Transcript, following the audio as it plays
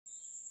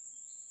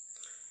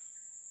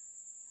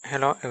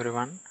Hello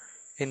everyone.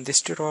 In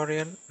this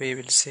tutorial we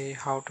will see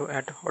how to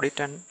add audit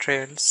and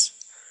trails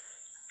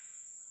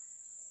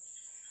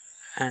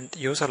and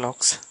user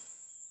logs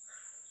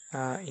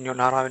in your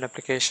Laravel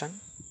application.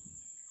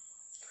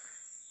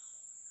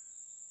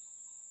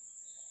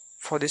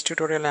 For this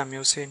tutorial I am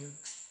using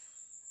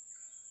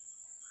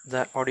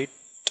the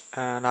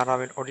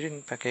Laravel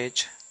auditing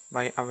package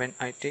by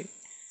OwenIt.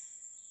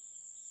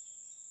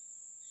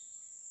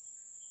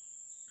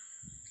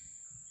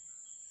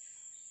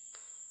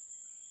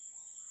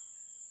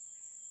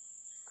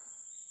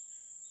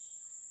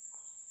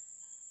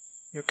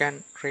 You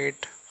can read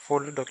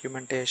full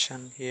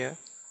documentation here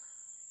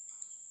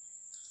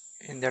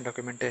in their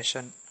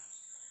documentation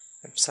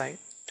website.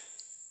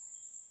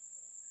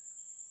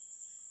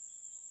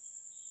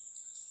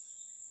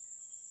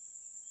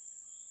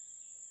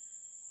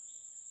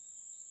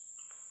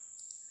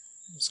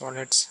 So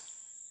let's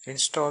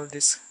install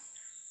this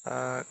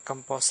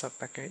composer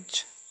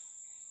package.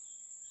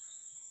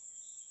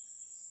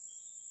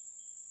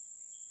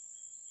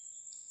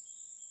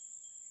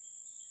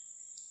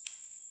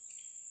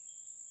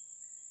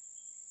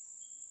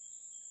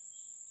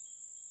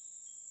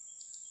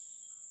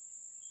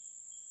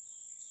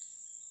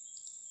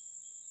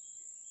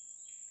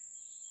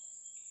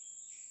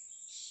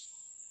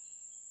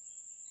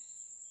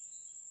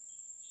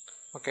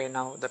 Okay,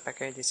 now the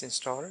package is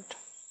installed.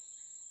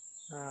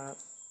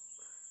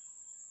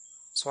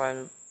 So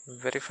I'll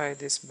verify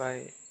this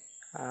by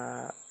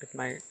with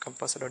my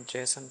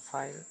composer.json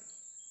file.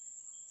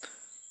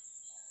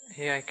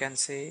 Here I can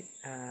see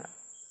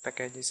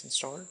package is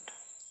installed.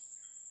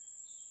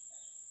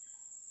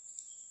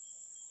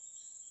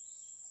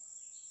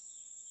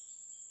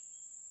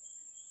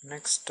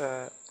 Next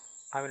I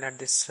will add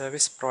this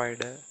service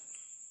provider.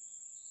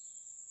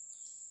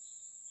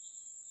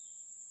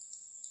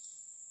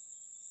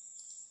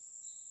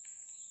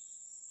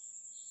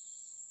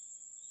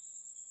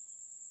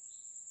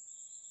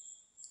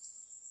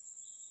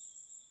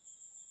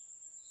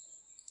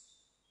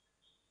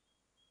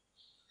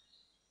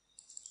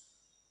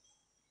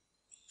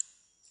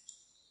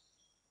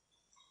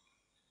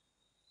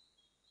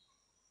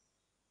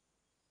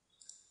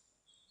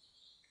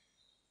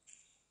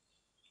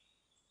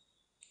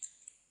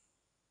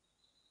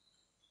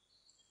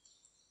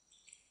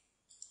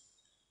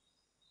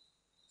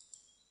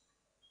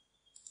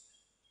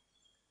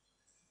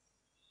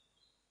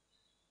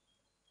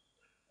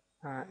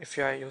 If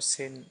you are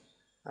using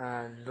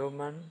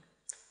Lumen,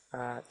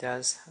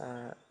 there's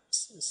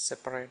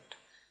separate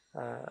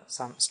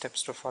some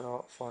steps to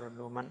follow for a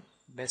Lumen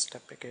based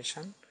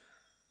application.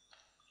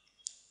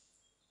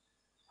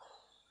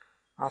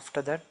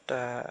 After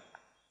that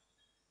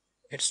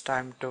it's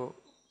time to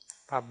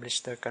publish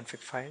the config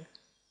file.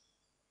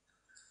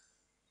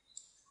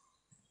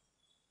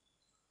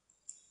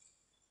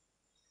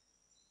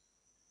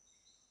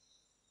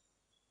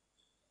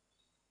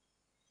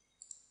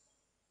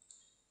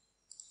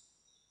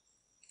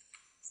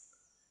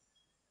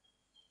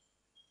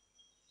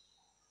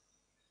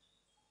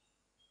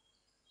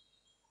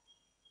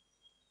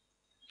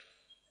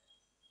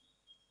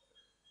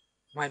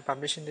 While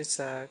publishing this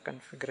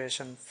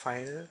configuration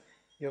file,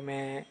 you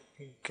may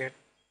get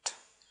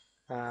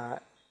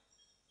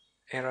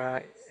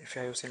error if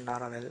you are using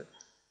Laravel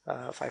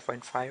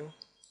 5.5.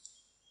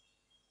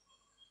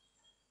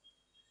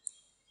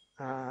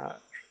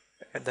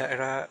 The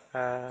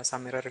error,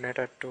 some error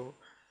related to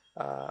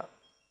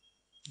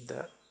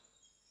the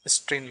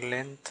string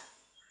length.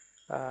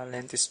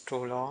 Length is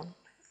too long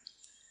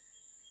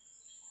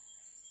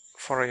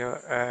for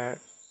your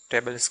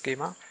table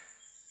schema.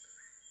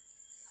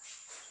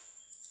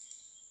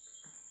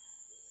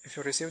 If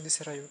you receive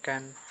this error, you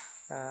can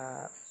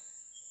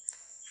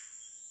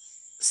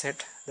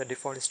set the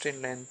default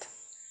string length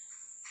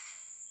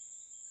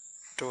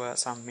to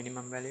some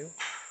minimum value,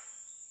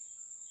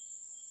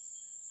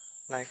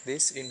 like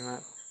this in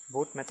a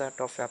boot method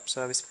of app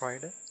service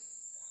provider.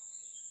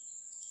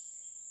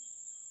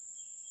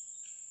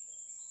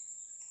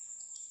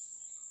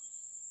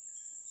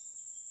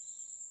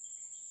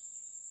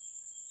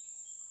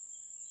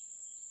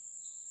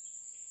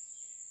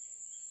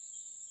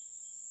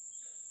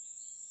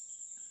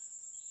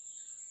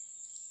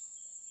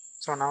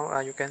 So now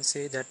you can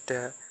see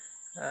that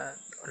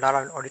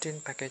Laravel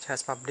auditing package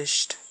has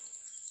published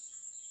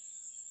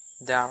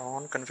their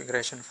own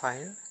configuration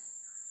file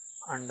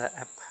on the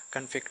app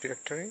config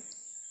directory.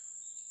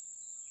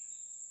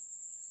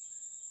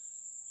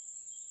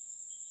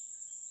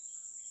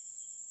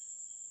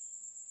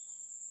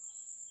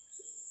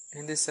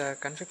 In this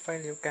config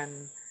file you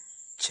can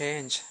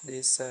change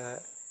these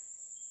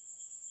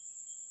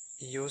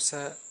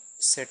user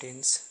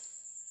settings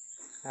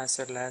as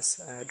well as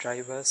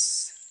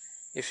drivers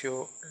if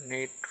you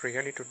need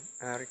really to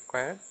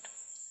required.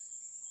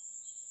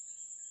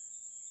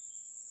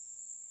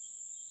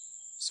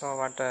 So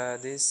what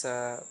these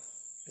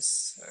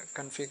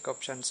config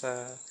options,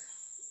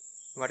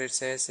 what it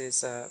says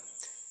is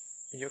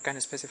you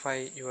can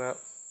specify your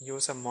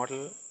user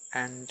model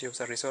and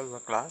user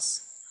resolver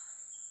class.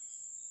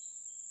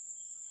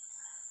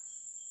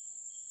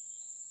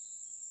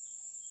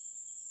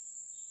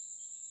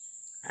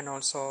 and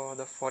also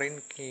the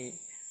foreign key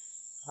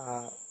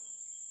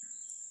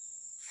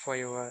for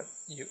your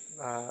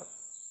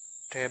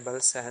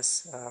tables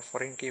as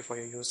foreign key for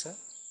your user.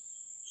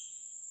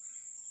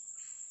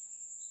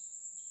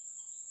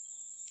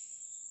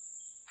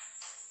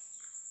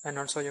 And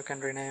also you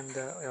can rename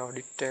the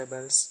audit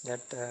tables.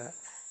 That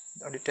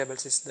audit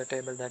tables is the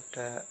table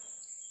that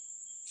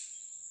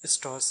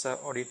stores the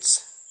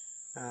audits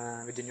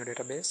within your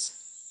database.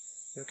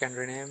 You can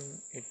rename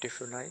it if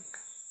you like.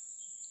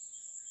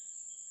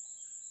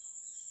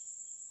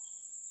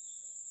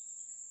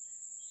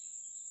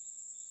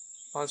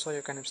 Also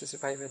you can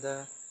specify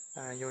whether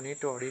you need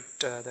to audit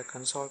the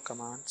console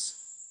commands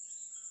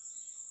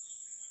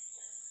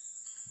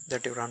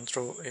that you run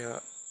through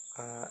your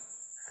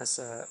as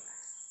a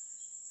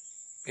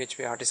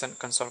PHP artisan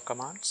console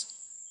commands.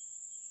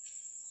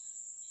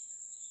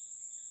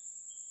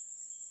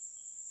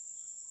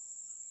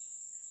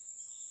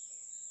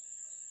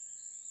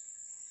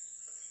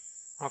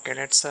 Okay,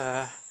 let's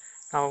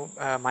now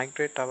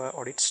migrate our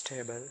audits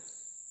table.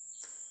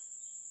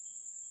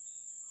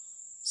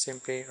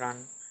 Simply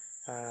run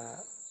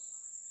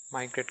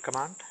migrate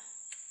command.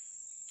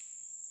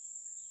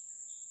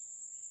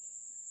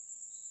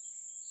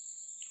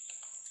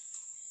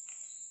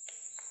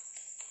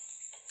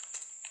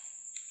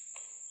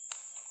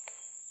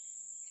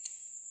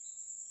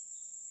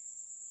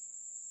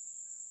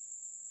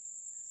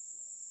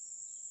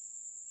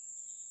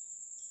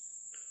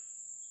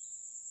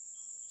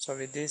 So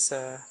with this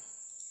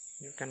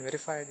you can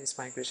verify this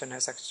migration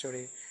has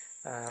actually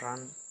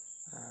run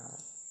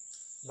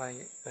by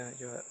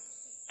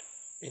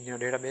in your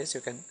database.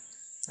 You can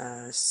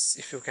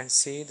if you can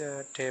see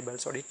the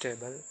tables, audit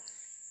table,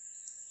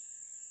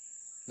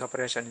 the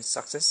operation is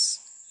success.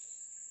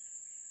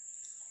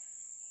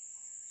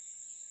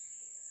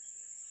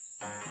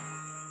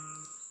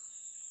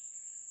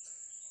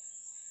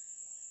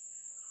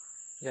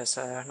 Yes,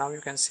 now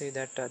you can see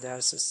that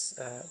there's this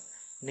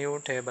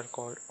new table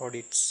called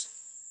audits.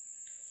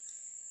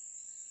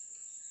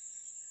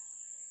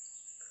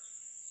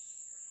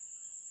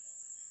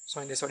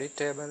 So in this audit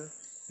table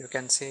you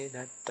can see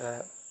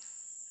that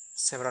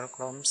several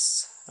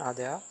columns are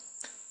there.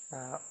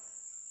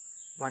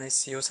 One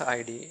is user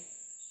ID,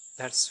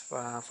 that's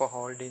for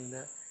holding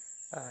the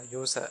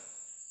user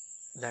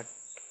that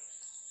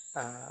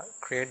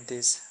create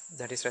this,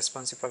 that is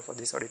responsible for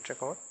this audit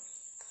record.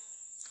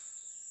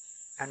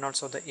 And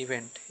also the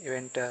event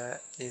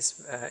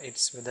is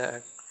it's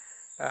whether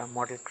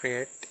model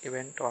create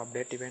event or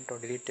update event or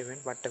delete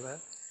event, whatever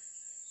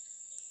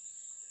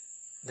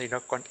the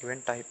Eloquent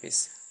event type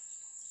is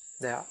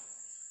there.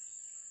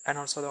 And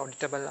also the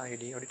auditable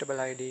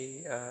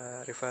ID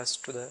refers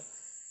to the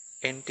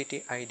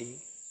entity ID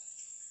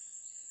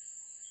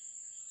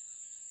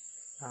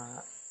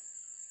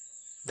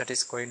that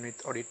is going with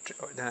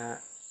the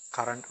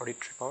current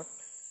audit record.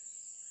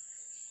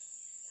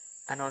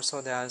 And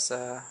also there's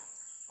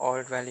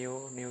old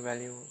value, new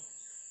value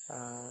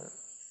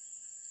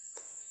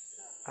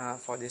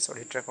for this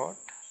audit record.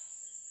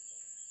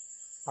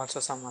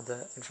 Also some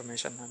other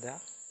information are there.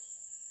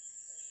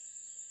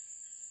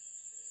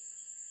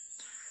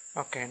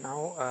 Okay,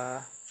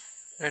 now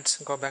let's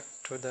go back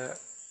to the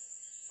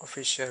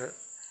official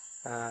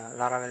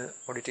Laravel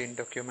auditing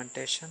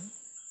documentation.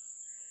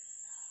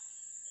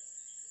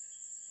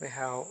 We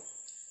have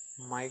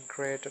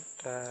migrated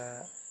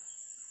the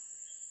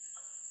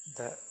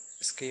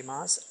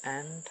schemas,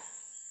 and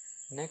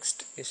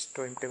next is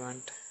to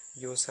implement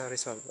user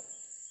resolver.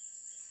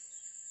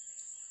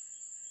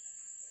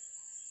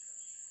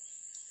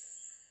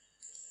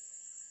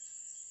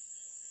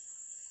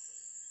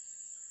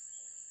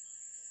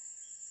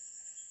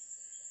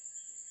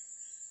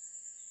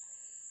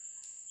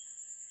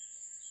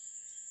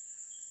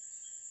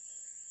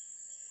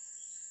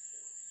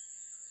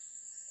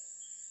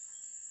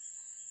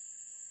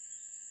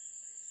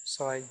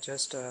 So I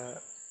just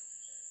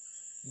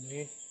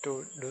need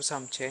to do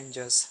some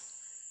changes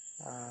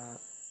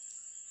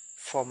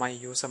for my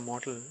user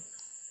model.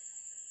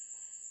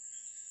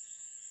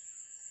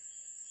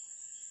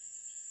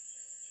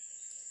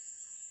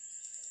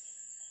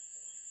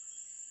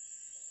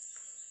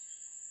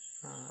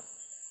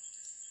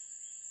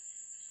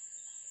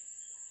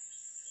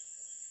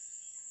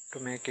 To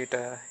make it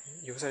a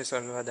user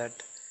resolver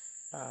that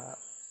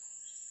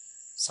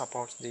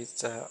supports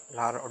this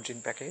Laravel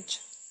auditing package.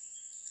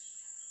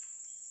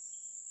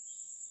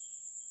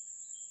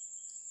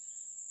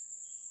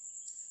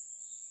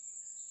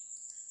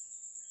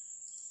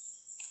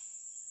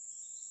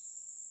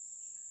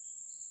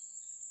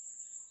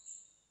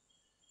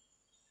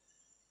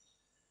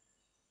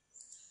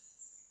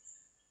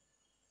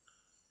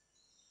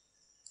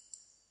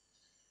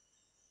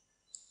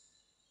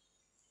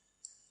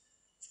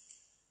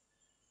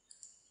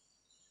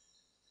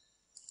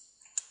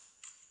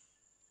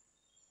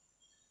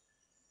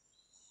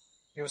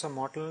 User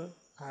model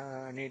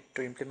need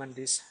to implement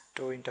these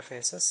two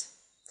interfaces,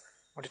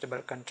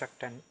 auditable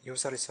contract and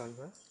user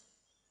resolver.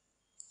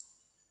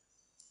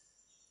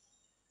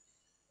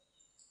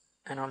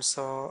 and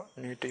also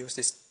need to use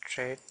this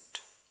trait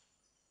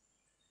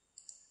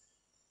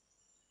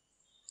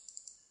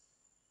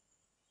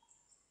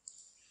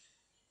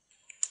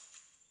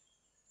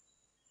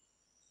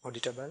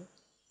auditable.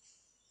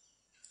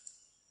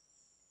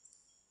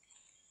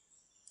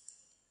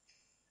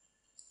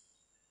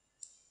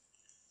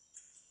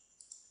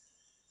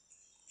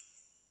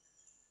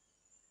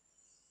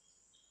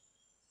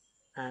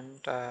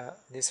 And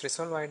this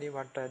resolve ID,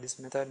 what this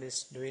method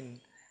is doing,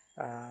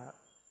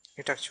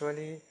 it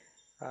actually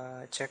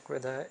check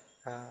whether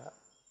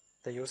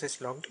the user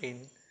is logged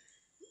in.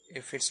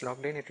 If it's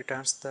logged in, it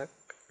returns the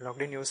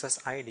logged in user's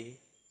ID.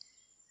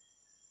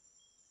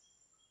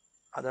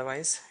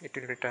 Otherwise, it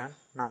will return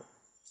null.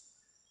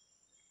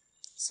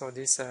 So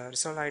this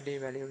resolve ID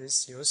value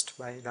is used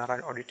by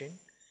laravel auditing.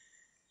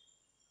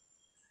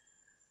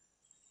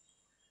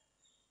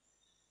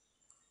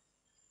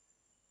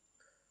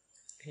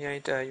 Here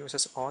it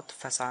uses auth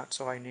facade,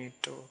 so I need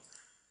to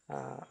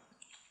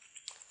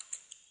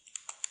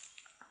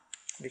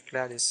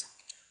declare this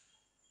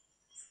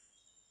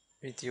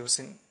with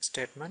using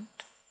statement.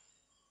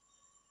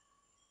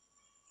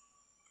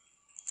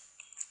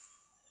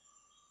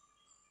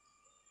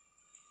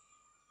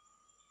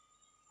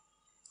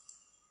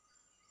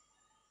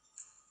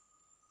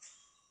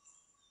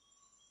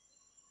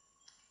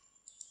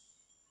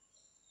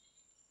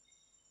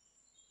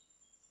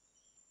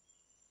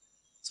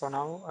 So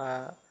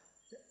now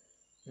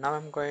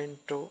I'm going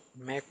to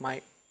make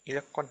my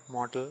Eloquent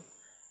model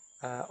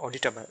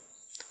auditable.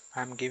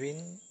 I am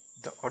giving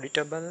the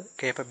auditable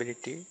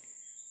capability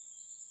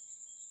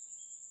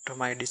to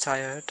my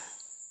desired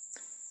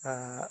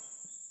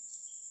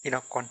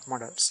Eloquent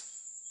models.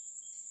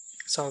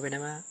 So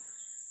whenever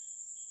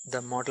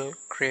the model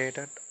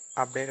created,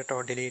 updated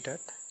or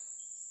deleted,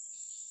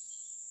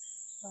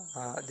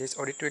 this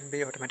audit will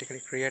be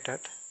automatically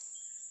created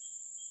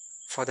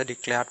for the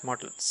declared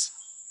models.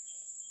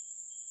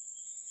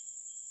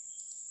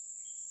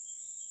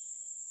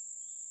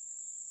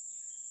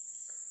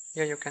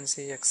 Here you can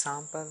see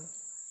example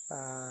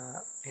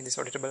in this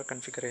auditable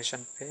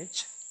configuration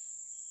page.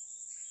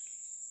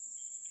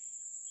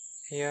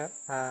 Here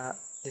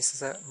this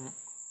is a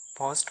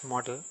post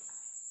model,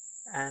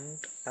 and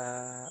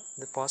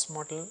the post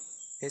model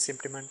is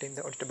implementing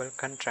the auditable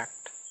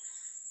contract.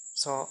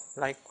 So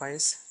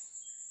likewise,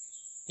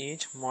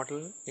 each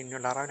model in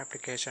your Laravel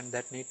application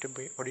that need to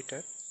be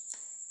audited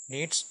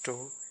needs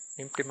to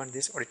implement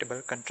this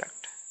auditable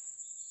contract.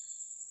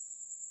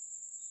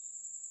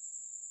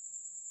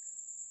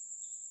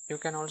 You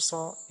can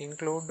also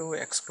include or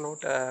exclude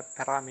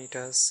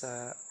parameters,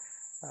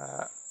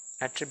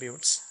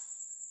 attributes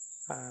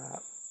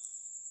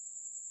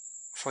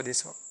for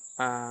this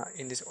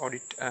in this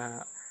audit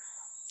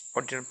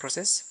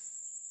process.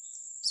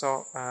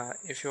 So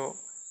if you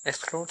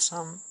exclude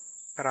some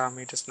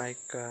parameters like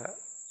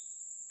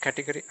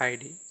category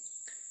ID,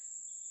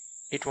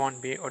 it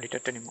won't be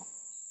audited anymore.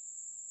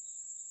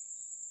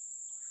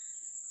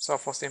 So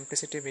for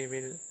simplicity, we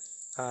will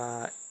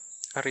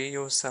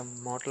reuse a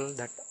model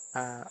that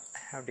I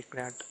have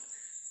declared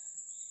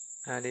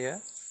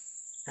earlier,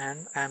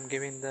 and I am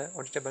giving the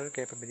auditable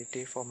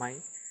capability for my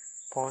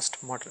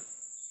post model.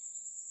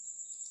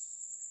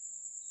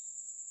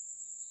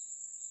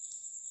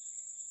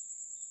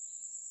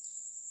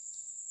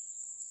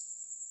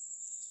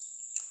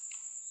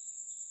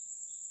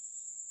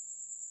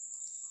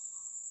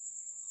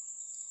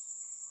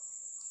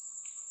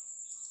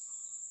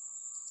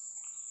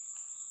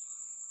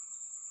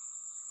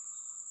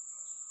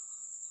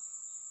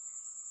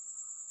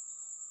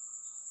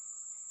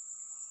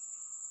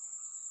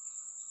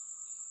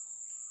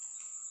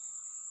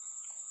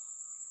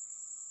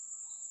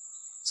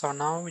 So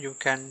now you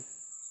can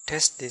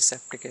test this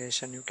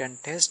application. You can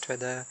test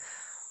whether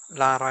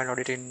Laravel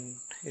auditing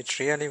is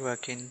really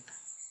working.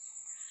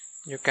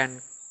 You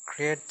can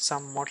create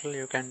some model.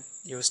 You can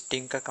use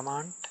tinker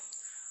command.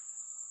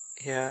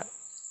 Here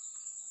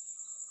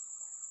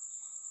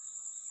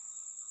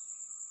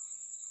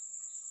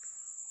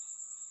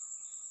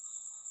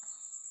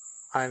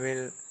I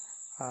will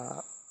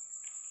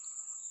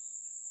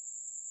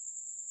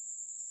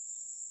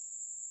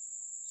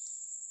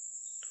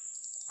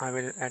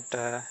add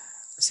a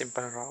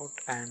simple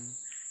route, and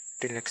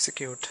it will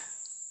execute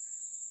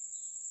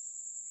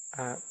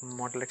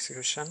model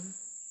execution.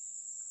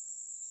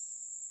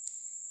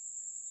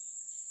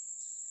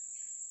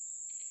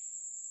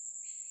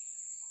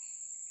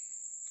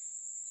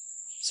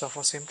 So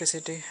for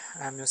simplicity,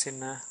 I am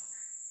using a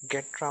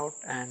get route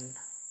and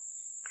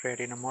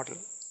creating a model.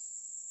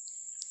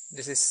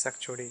 This is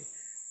actually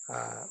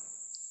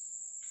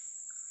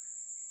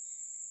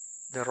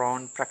the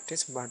wrong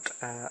practice, but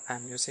I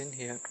am using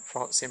here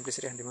for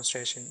simplicity and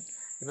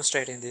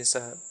demonstrating this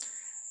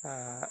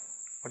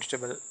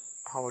auditable,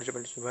 how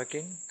auditable is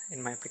working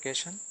in my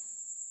application.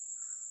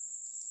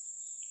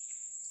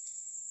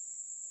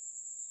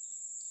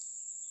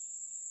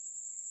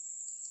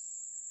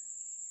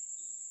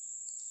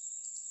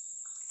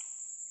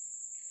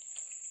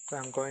 So I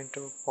am going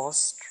to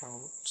post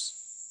routes.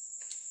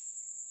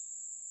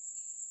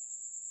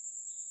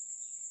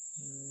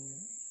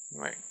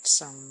 Wait,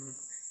 some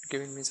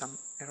giving me some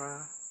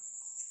error.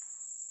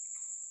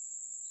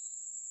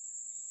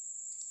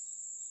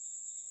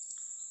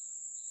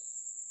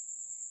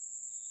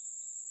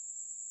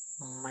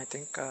 I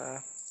think I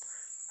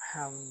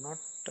have not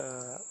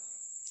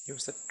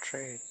used the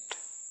trait,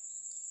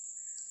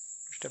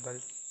 double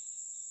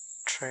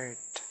trait.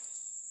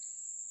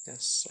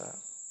 Yes.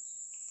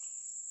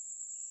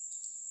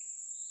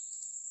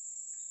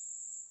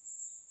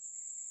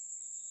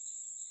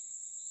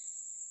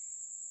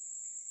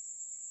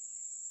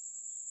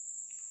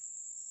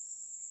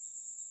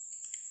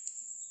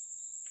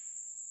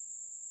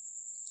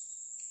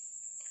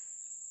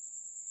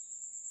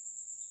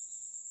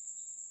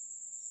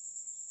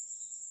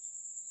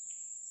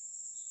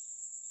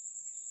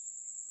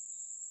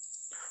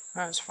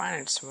 It's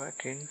fine, it's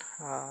working.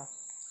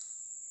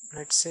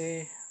 Let's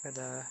see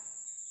whether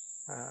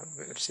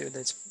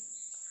it's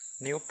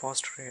new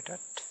post created.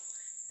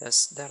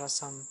 Yes, there are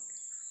some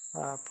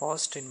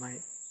post in my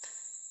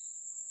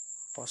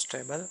post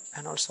table,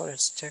 and also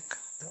let's check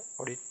the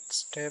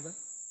audits table.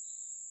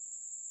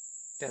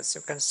 Yes,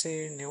 you can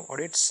see new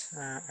audits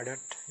added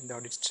in the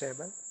audits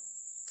table.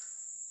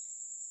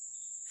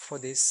 For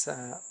this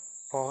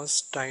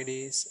post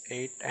IDs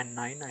 8 and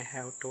 9, I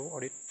have 2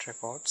 audit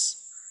records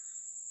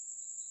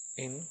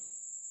in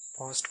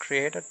post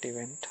created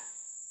event.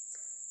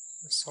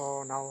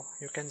 So now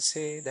you can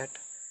see that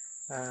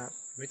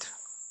with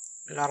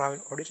Laravel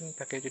auditing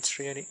package, it's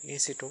really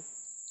easy to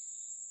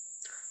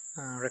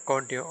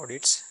record your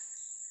audits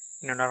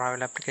in a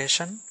Laravel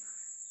application.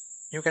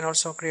 You can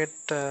also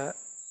create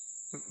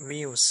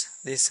views.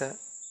 This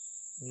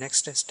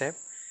next step,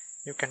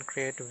 you can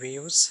create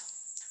views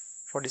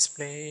for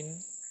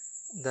displaying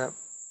the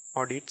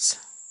audits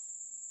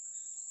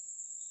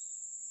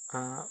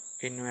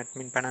in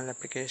admin panel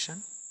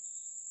application.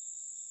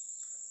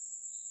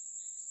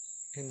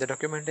 In the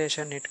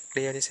documentation, it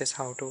clearly says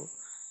how to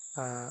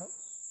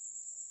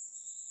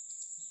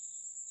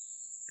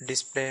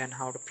display and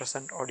how to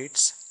present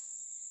audits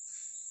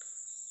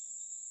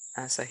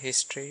as a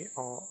history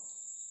or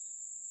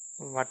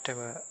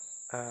whatever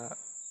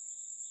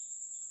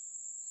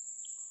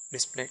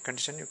display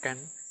condition. You can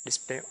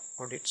display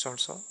audits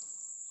also.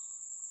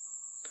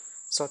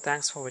 So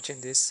thanks for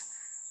watching this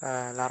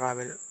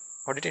Laravel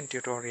auditing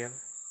tutorial.